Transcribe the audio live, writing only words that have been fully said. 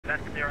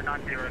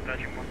090,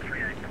 Virgin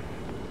 138.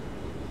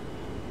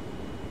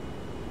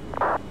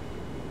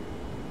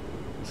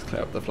 Let's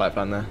clear up the flight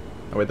plan there.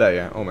 Oh, we're there,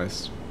 yeah,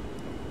 almost.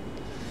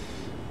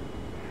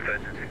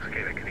 36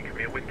 kilo, can you give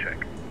me a wind check?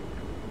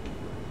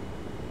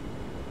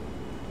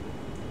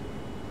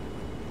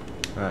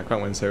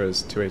 Current wind here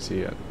is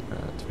 280 at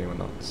 21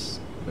 knots.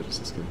 Virgin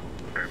 6 kilo.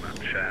 Very much.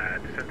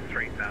 Descent to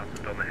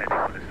 3000 on the heading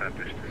on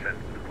established descent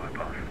to the glide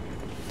path.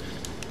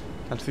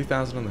 And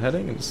 3000 on the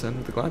heading and descend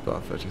with the glide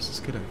path, Virgin 6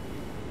 kilo.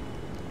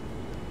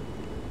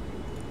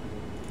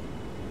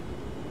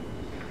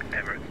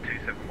 Emirates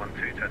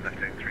 2712, turn left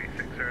heading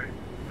 360.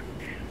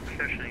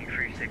 Virgin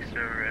 360,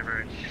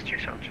 Emirates 2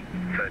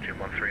 Virgin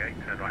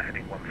 138, turn right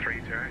heading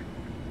 130.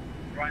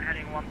 Right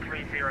heading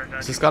 130.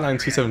 Is the skyline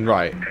 27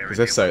 right? Because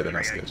if so, then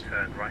that's good.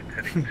 Turn right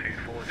heading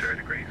 240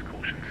 degrees,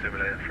 caution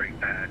similar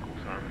call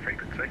sign on the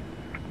frequency.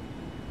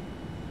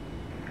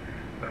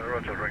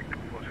 Roger, right,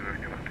 40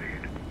 you want to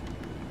lead.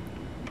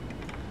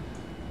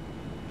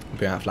 We'll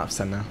be out of flaps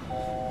 10 now.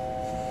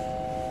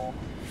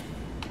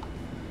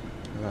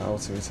 And that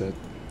also needs to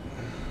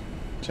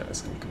check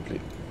this can be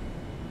complete.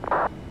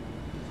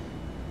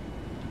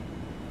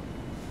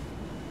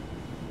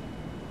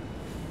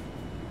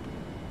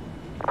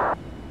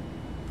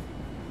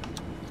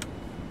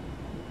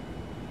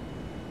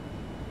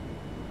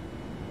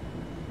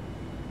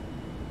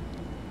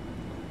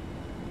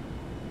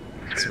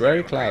 It's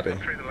very cloudy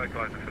Through the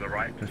localizer for the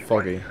right, and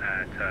foggy.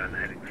 Turn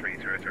heading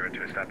 300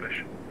 to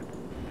establish.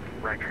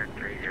 Right turn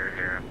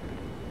 300.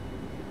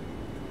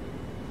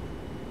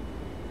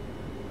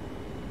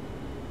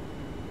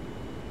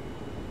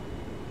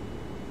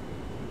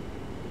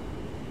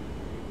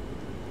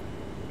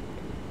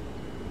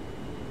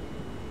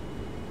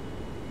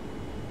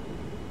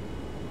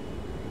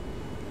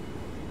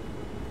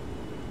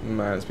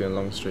 Man, it's been a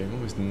long stream,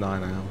 almost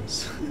 9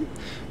 hours.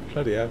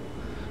 Bloody hell.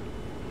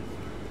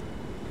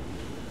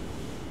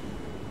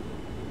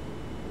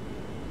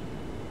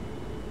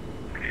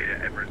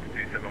 Yeah, Emirates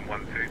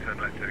 2712, turn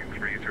left heading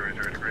 300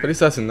 degrees. But at least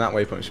that's in that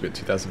waypoint should be at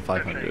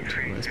 2,500.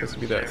 We're supposed to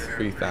be there at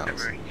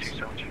 3,000.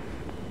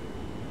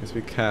 Let's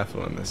be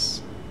careful on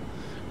this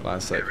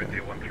glide slope Emirates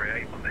here.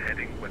 138 on the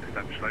heading with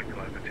established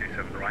localizer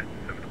 27 right,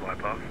 7 to glide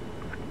path.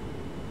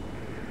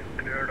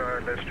 Cleared,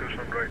 let's do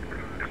some right,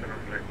 listen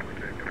on right,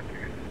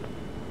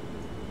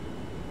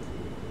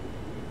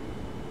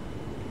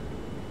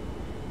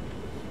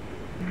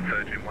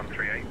 Virgin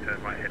 138, turn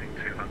right heading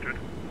 200.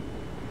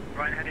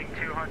 Right heading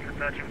 200,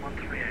 Virgin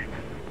 138.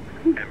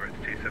 Emirates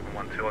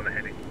 2712 on the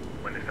heading.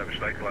 When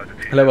established localizer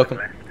 27 Hello, welcome.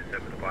 left,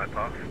 descend with the glide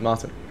path.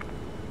 Martin.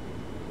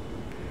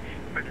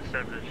 Right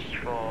established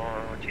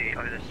for G,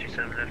 Otis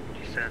 27 left,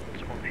 descent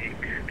on the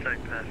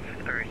glide path,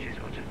 RHG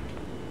spotted.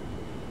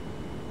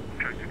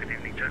 Good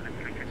evening, Joseph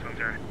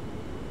 3610.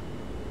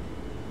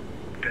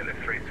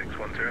 Deadlift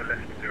 3610,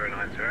 left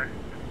 090.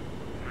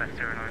 Left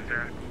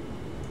 090.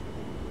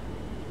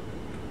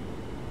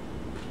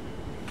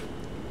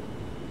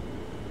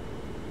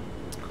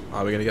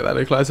 Are we going to get that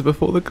localizer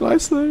before the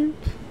glide slope?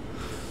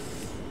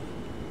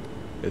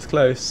 It's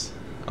close.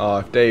 Oh,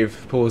 if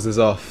Dave pulls this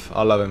off,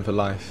 I'll love him for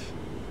life.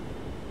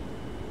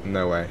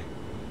 No way.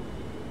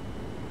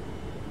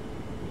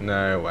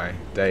 No way.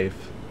 Dave.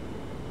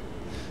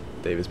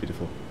 Dave is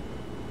beautiful.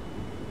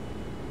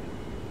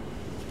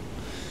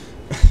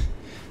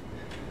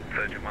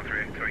 Virgin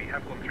 1383, you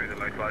have gone through the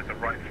localizer,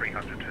 right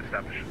 300 to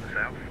establish in the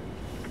south.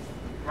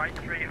 Right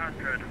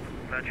 300,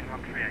 Virgin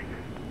 138.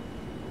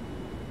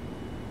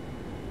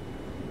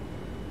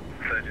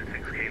 Virgin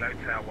 6 kilo,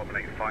 tower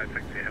 185,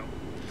 thanks for your help.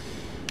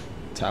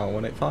 Tower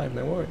 185,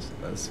 no worries.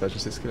 That's Virgin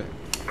 6 kilo.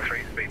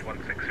 3 speed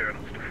 160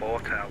 knots to 4,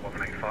 tower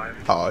 185.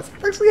 Oh,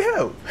 thanks for your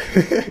help.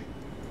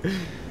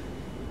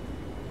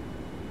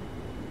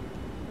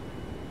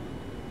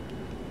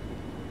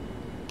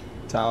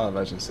 Tower,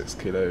 Virgin 6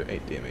 kilo,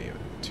 8 DME,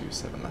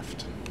 27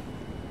 left.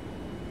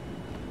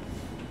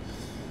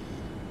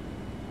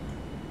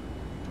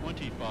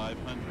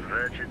 2500.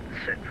 Virgin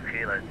 6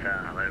 kilo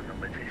tower, over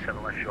number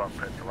 27 left, you are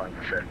clear to land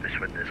the surface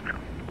windows now.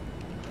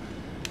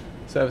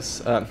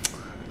 Service,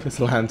 close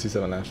to land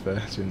 27 left,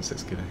 Virgin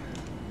 6 kilo.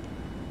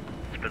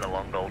 It's been a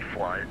long old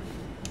flight.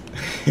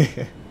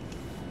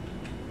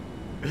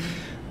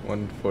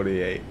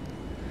 148.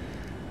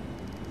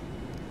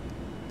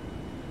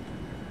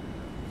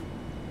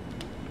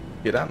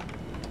 Get down.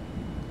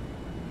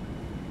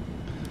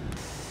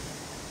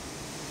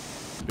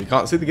 We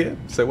can't see the gear,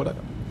 so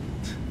whatever.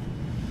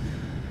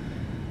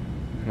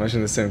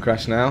 Imagine the sim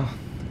crash now.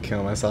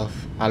 Kill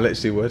myself. I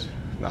literally would.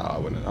 No, I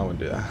wouldn't. I wouldn't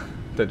do that.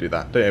 Don't do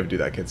that. Don't ever do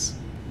that, kids.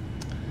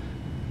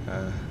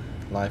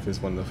 Life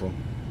is wonderful.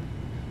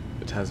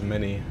 It has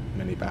many,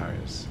 many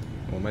barriers.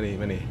 Or many,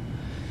 many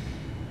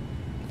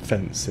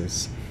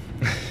fences.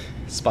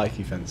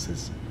 Spiky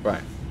fences.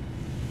 Right.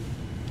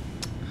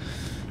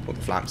 Put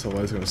the flaps,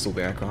 otherwise we're going to stall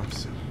the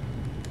aircraft.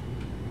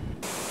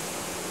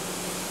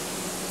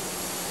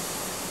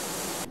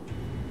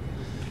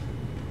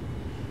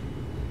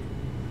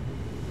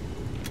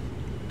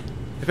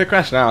 If it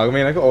crashed now, I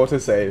mean, I got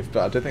autosave,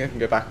 but I don't think I can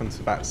go back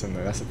onto Batson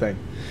though, that's the thing.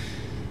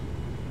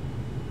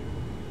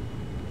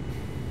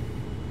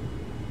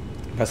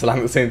 Has to land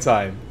at the same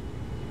time.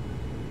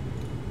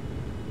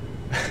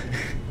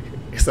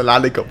 It's a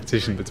landing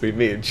competition between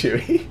me and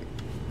Chewie.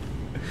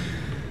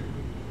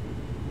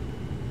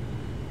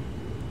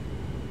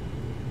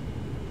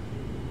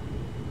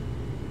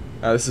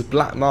 This is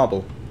black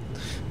marble.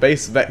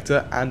 Base,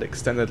 vector, and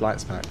extended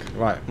lights pack.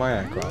 Right, my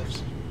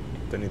aircraft.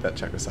 Don't need that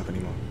checklist up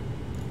anymore.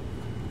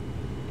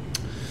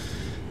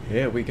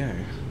 Here we go.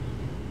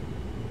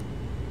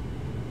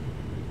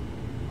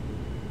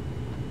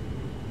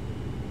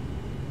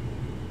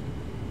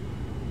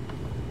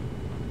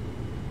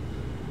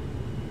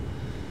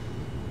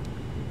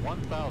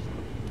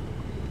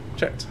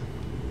 Checked.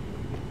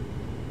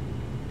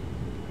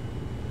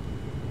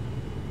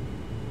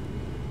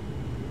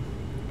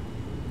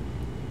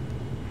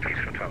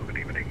 Heathrow Tower, good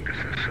evening. This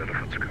is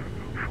Terraflora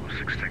Cargo for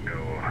 6 Tango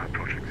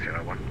approaching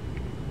Sierra 1.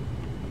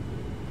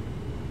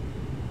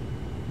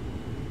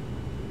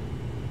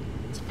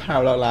 It's a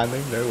parallel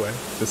landing, no way.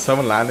 There's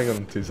someone landing on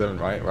 27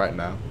 right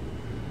now.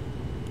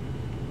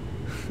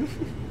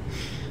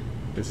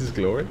 This is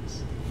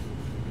glorious.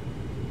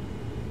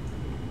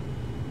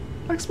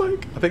 Like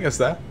Spike. I think it's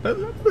there. There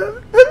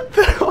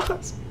it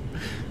was.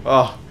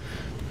 Oh,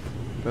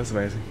 that's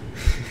amazing.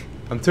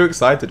 I'm too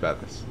excited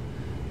about this.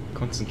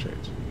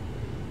 Concentrate.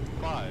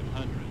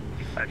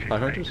 500.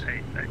 500?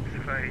 X-ray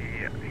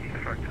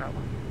Heathrow Tower.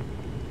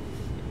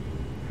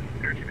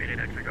 Go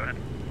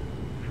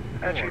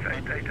ahead. Chief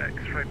 88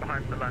 X-ray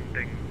behind the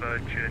landing,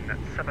 Virgin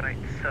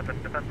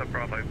 787 November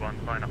Bravo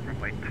 1, line up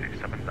runway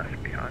 27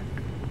 left behind.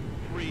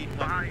 300.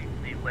 Behind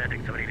the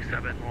landing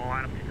 787,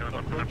 line up to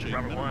Approaching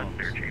Bravo 1,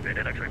 minimums. Chief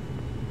 88 X-ray.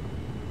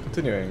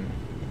 Continuing.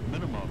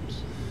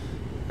 Minimums.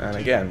 And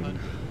again,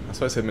 I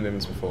suppose I said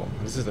minimums before.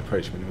 This is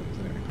approach minimums.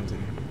 Anyway,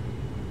 continue.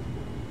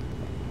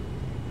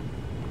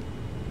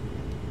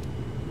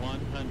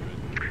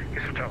 100.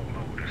 Heathrow Tower,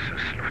 this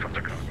is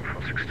Lufthansa Cargo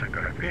for 6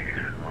 Tango Heavy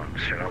on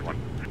Sierra 1.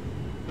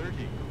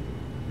 30.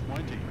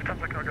 20.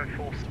 Lufthansa Cargo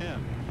Force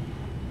 10.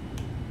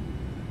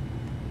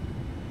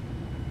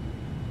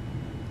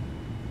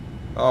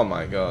 Oh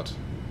my god.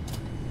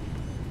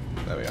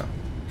 There we are.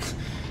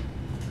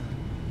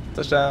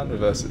 Touchdown,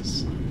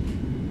 reverses.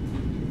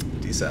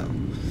 Decel.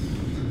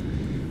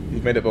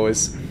 You've made it,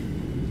 boys.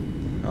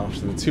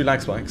 After the 2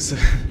 lag spikes.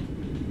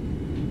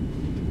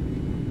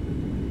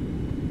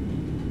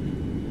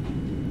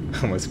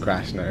 Almost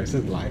crashed. No, it's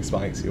just lag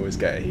spikes you always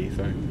get at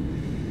Heathrow.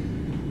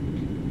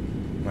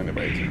 Mind a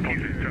break. The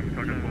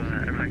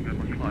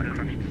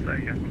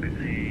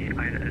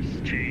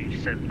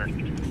ISG 7 left.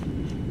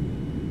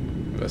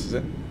 Reverses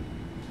it.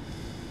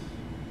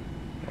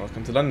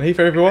 Welcome to London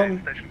Heathrow,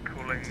 everyone.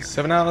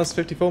 7 hours,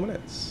 54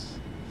 minutes.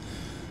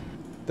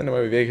 Don't know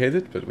where we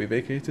vacated, but we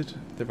vacated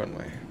the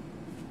runway.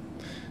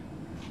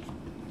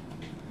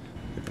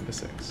 November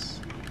 6.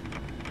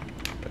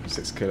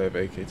 6 kilo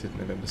vacated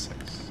November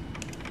 6.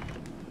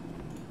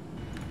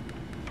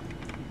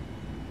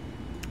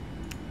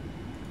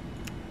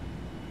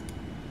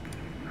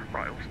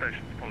 Right, all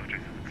stations,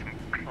 apologies for some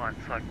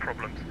client-side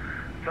problems.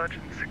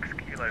 Virgin 6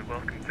 Kilo,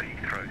 welcome to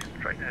Heathrow.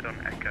 Straight ahead on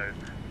Echo,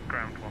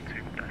 ground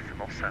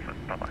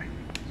 12.7. Bye-bye.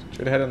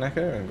 Straight ahead on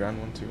Echo and ground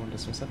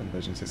 121.7,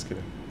 Virgin 6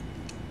 kilo.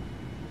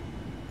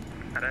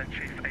 And Air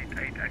Chief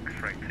 88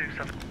 X-ray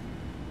 27.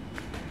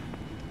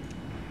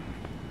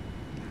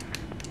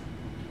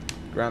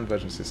 Ground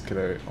Virgin 6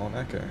 kilo on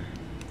Echo.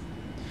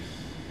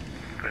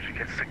 Virgin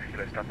Kit 6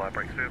 Kilo, standby,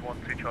 brakes fluid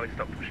 12 Charlie,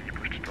 stop pushing, you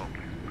push to stop,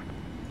 please.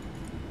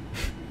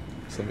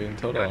 So I'm being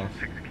told Virgin off.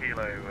 6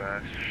 Kilo,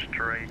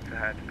 straight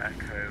ahead,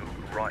 Echo,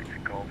 right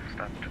Golf,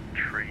 stand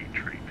tree,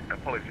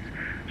 apologies,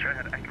 straight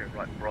ahead, Echo,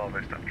 right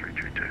Bravo, stand tree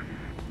 2.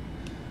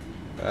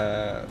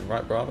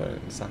 Right Bravo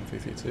and Sam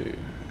 332,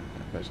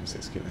 Virgin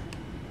 6 kilo.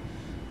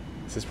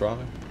 Is this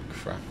Bravo?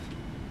 Crap.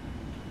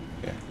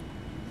 Yeah.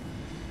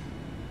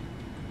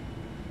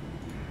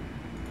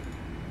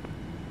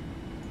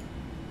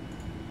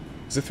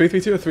 Is it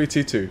 332 or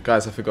 322?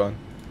 Guys, I've forgotten.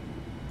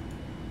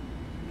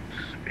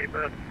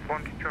 Speedbird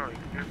 1 to Charlie,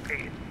 can you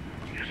repeat?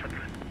 You just said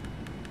that.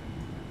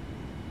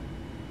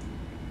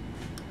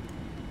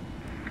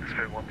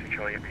 Speedbird 1 to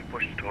Charlie, if you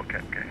push the door,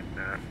 kept getting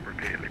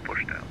repeatedly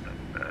pushed down,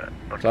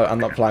 then... So I'm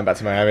not flying back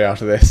to Miami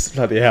after this.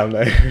 Bloody hell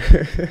no.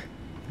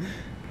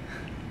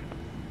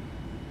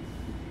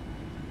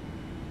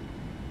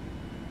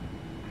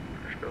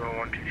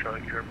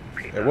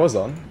 It was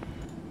on.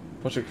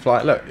 Project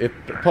Flight. Look, it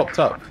popped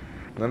up.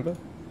 Remember?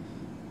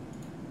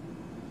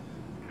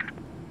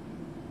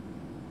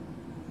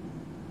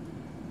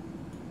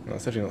 No,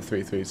 it's definitely not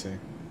 332.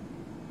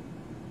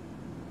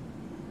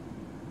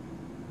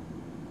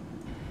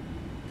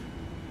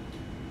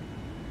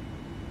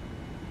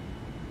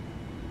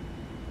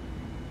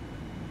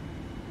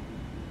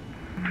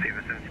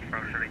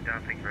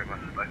 Down, thank you very much.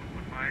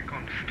 Mike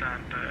on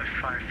stand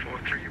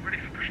 543, you ready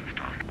for push and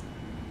start?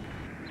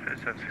 Spirit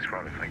 76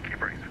 Riley, thank you.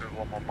 Brakes for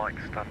 1 more Mike,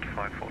 stand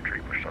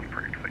 543, push start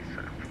approved, face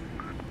south.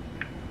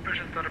 Push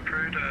and start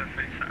approved,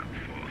 face south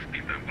for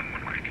speedbird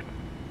 11 Mike.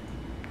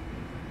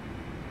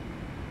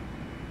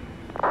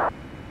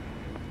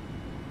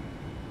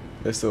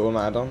 They're still all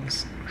my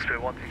add-ons.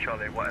 Spirit 1 to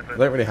Charlie, whatever. I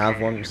don't really have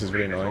one, which is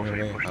really annoying with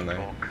me. I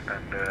know.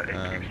 And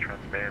it keeps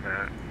transmitting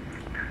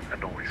a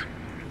noise.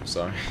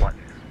 Sorry. Like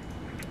this.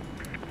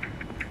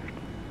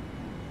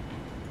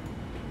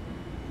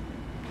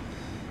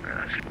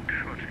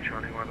 Spirit 1 to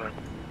Charlie, whatever.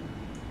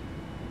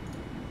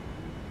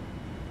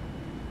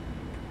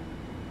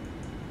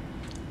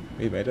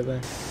 We made it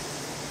there.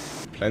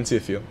 Plenty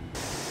of fuel.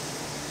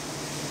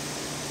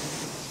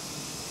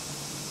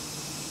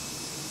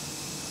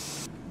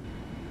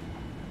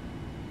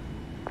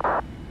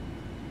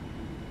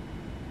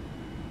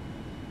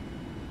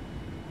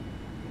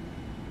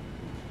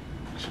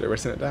 Should have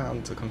written it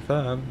down to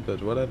confirm,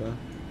 but whatever.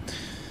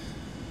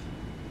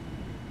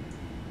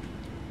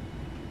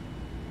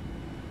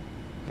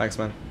 Thanks,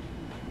 man.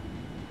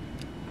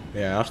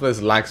 Yeah, after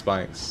those lag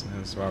spikes, it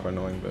was rather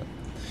annoying, but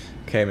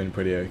came in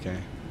pretty okay.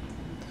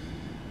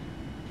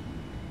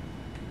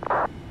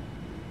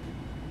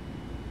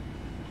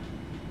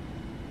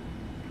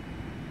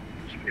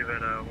 Give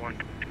it a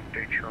 1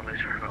 2 Charlie,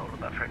 sorry about all of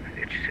that fact.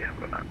 Did you see I've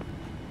got that?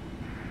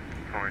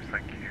 No worries,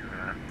 thank you.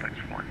 Thanks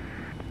for flying.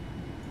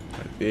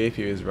 The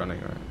APU is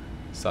running, right?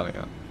 Starting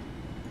up.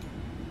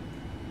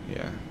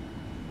 Yeah.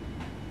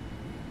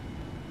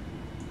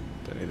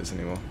 Don't need this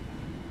anymore.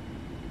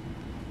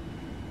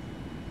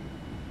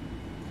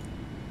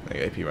 I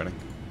think AP running.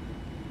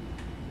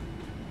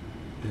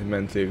 It's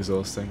mentally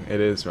exhausting. It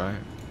is, right?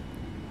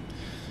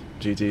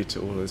 GG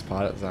to all those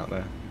pilots out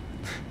there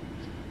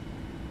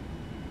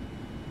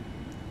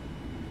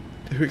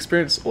who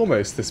experience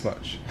almost this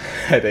much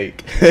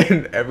headache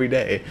every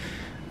day.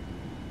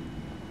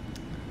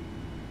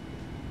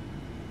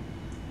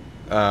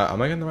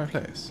 Am I in the right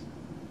place?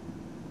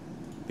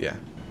 Yeah.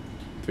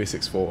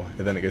 364,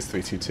 and then it goes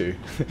 322.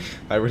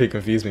 That really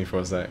confused me for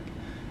a sec.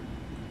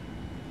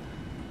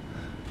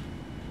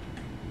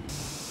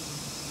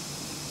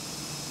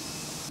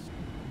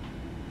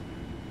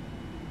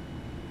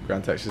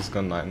 Ground texture's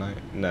gone night-night.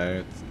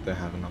 No, they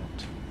have not.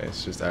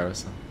 It's just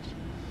Aerosoft.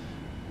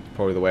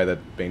 Probably the way they're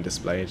being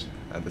displayed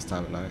at this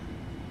time at night.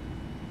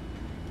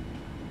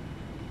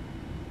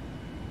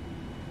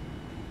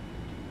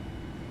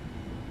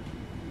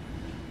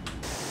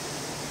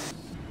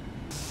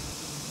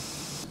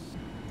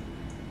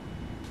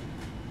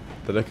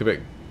 They look a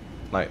bit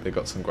like they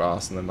got some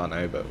grass in the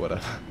Mano, but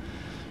whatever.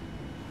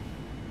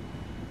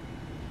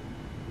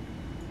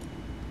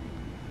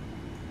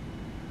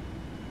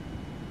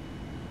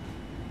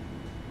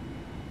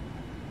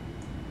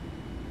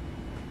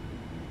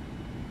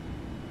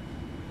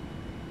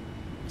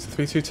 It's a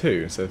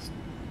 322 instead of...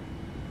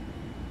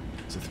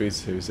 It's a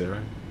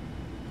 320.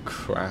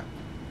 Crap.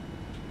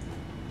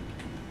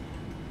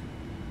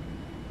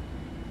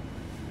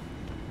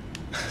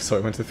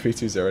 Sorry, I went to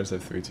 320 instead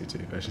of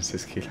 322, version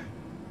 6 kilo.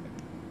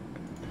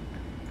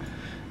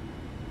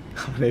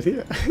 I'm an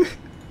idiot.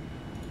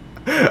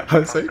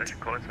 I'm so...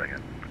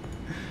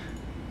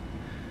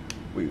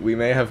 We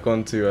may have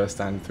gone to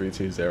stand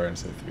 320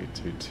 instead of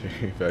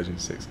 322, version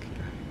 6 kilo.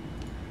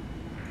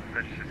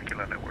 Version 6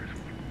 kilo, no worries.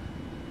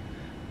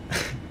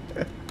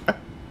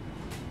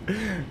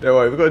 Don't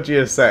worry, we've got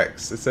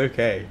GSX, it's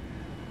okay.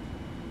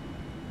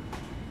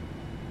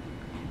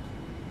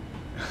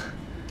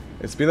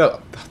 It's been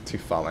a... too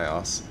far my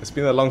ass. It's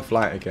been a long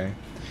flight, okay.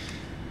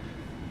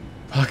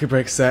 Parking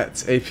brake set,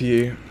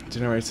 APU,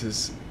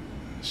 generators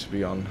should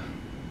be on.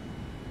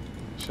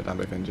 Shut down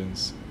both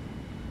engines.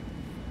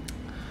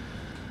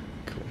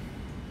 Cool.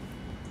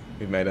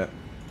 We've made it.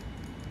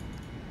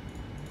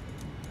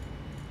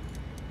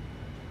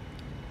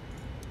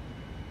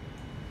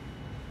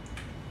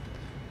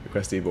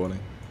 Request deboarding.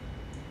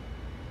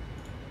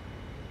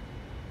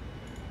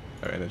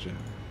 No energy.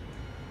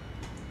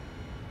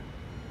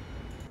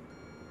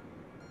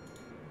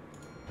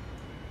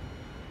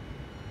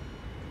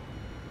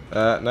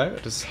 No,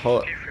 just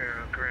hold.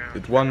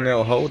 Did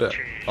 1-0 hold it,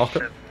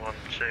 Ockham,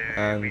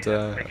 and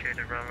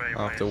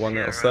after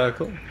 1-0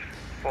 circle,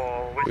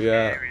 we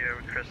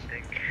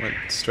went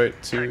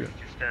straight to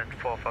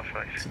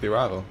the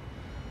arrival.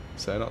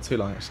 So not too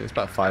long actually, it's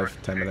about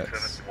 5-10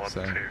 minutes,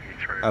 so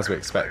as we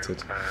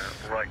expected.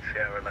 Right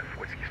Sierra, left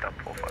whiskey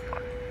stamp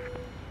 455.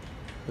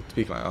 Put the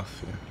beacon light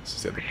off, yeah, let's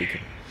just get the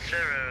beacon.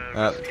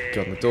 God,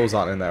 the doors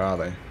aren't in there, are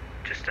they?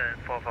 Just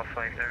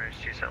 455 there is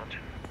 2 sound.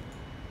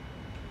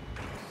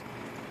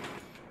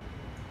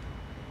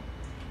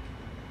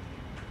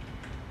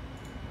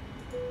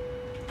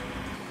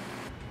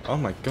 Oh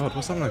my god,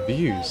 what's up with my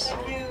views?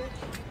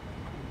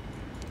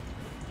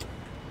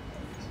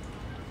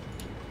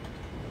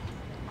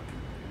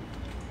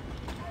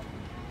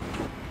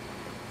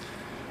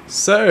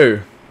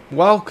 So,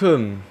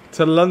 welcome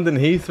to London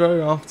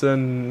Heathrow after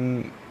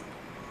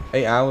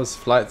 8 hours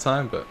flight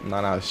time, but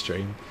 9 hours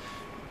stream.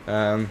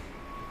 One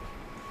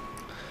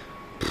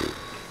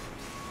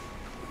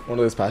of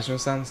those passenger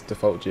stands,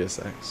 default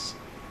GSX.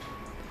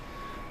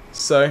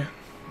 So,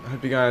 I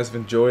hope you guys have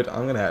enjoyed.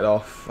 I'm gonna head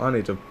off. I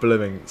need to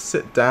blooming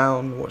sit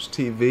down, watch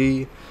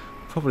TV,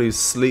 probably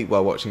sleep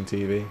while watching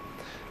TV.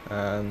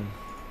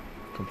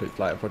 Complete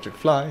flight of Project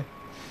Fly.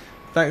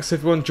 Thanks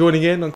everyone joining in on